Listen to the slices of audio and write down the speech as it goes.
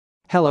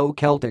Hello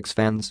Celtics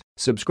fans,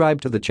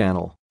 subscribe to the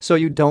channel so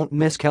you don't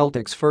miss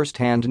Celtics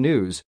first-hand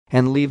news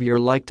and leave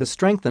your like to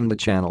strengthen the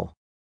channel.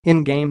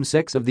 In Game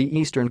 6 of the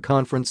Eastern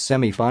Conference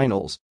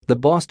semifinals, the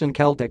Boston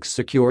Celtics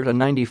secured a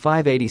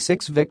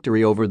 95-86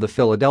 victory over the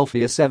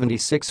Philadelphia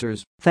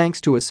 76ers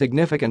thanks to a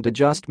significant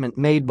adjustment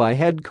made by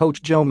head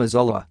coach Joe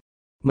Mazzulla.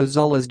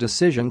 Mazzulla's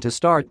decision to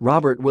start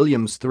Robert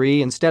Williams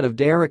III instead of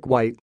Derek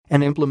White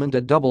and implement a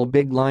double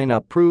big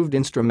lineup proved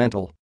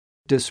instrumental.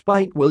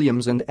 Despite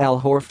Williams and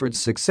Al Horford's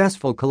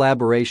successful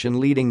collaboration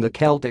leading the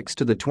Celtics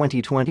to the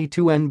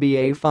 2022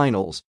 NBA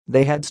Finals,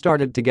 they had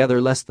started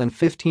together less than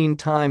 15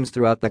 times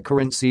throughout the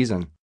current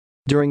season.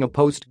 During a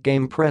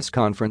post-game press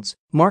conference,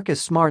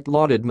 Marcus Smart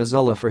lauded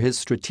Mazzulla for his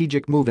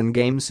strategic move in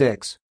Game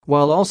 6,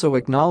 while also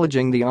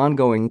acknowledging the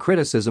ongoing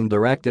criticism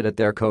directed at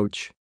their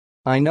coach.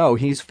 "I know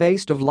he's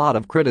faced a lot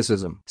of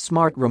criticism,"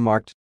 Smart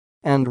remarked.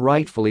 "And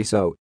rightfully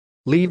so.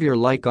 Leave your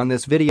like on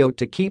this video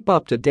to keep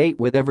up to date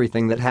with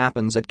everything that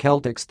happens at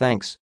Celtics.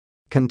 Thanks."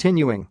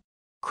 Continuing.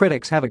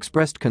 Critics have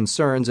expressed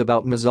concerns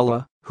about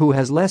Mazzulla, who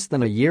has less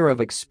than a year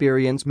of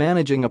experience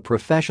managing a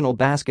professional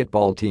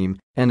basketball team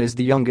and is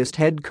the youngest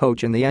head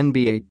coach in the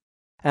NBA.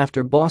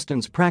 After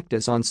Boston's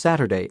practice on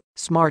Saturday,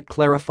 Smart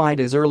clarified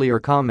his earlier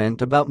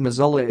comment about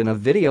Mazzulla in a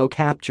video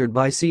captured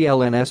by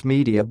CLNS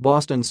Media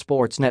Boston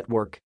Sports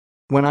Network.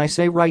 "When I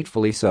say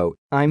rightfully so,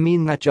 I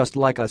mean that just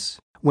like us,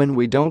 when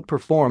we don't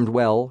perform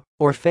well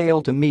or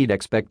fail to meet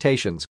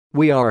expectations,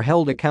 we are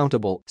held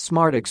accountable,"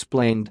 Smart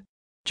explained.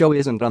 Joe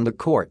isn't on the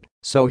court,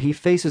 so he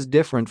faces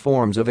different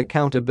forms of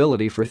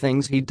accountability for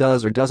things he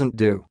does or doesn't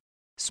do.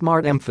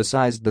 Smart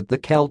emphasized that the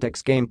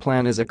Celtics' game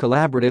plan is a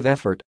collaborative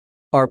effort.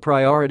 "Our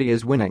priority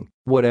is winning,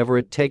 whatever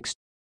it takes.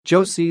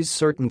 Joe sees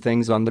certain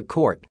things on the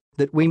court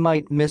that we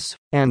might miss,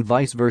 and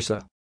vice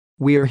versa.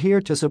 We're here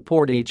to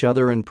support each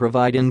other and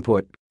provide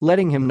input,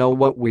 letting him know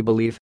what we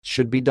believe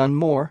should be done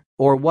more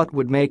or what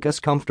would make us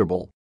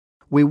comfortable.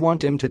 We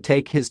want him to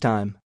take his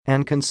time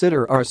and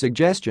consider our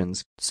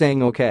suggestions,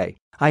 saying, 'Okay,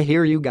 I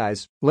hear you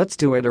guys, let's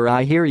do it,' or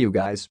 'I hear you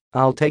guys,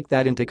 I'll take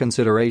that into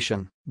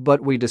consideration,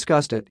 but we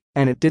discussed it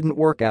and it didn't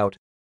work out.'"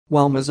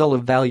 While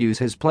Mazzulla values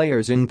his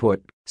players'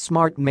 input,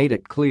 Smart made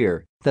it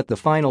clear that the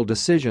final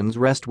decisions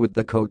rest with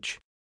the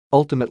coach.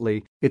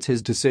 "Ultimately, it's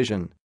his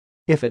decision.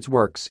 If it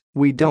works,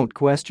 we don't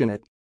question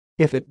it.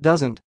 If it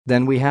doesn't,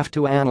 then we have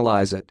to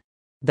analyze it.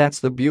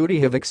 That's the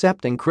beauty of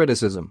accepting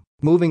criticism,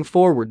 moving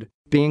forward,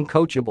 being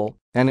coachable,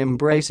 and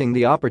embracing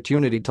the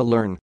opportunity to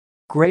learn.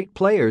 Great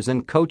players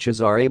and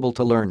coaches are able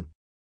to learn.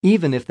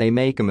 Even if they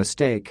make a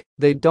mistake,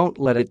 they don't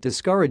let it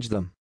discourage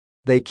them.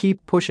 They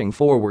keep pushing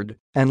forward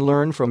and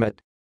learn from it."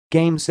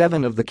 Game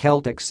 7 of the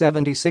Celtics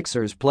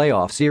 76ers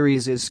playoff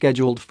series is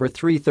scheduled for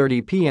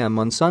 3:30 p.m.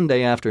 on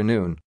Sunday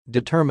afternoon,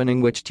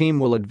 determining which team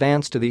will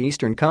advance to the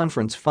Eastern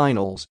Conference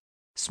Finals.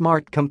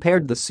 Smart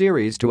compared the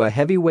series to a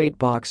heavyweight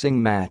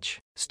boxing match,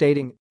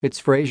 stating, "It's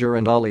Frazier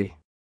and Ali.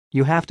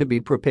 You have to be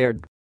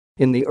prepared.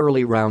 In the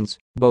early rounds,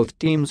 both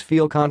teams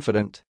feel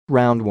confident.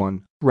 Round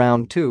 1,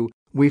 round 2,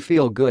 we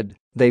feel good,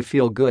 they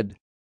feel good.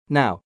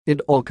 Now,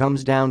 it all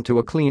comes down to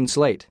a clean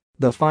slate,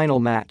 the final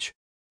match.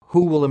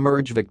 Who will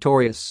emerge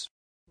victorious?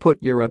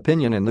 Put your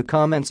opinion in the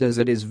comments, as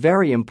it is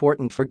very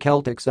important for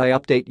Celtics. I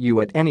update you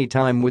at any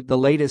time with the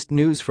latest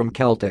news from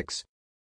Celtics."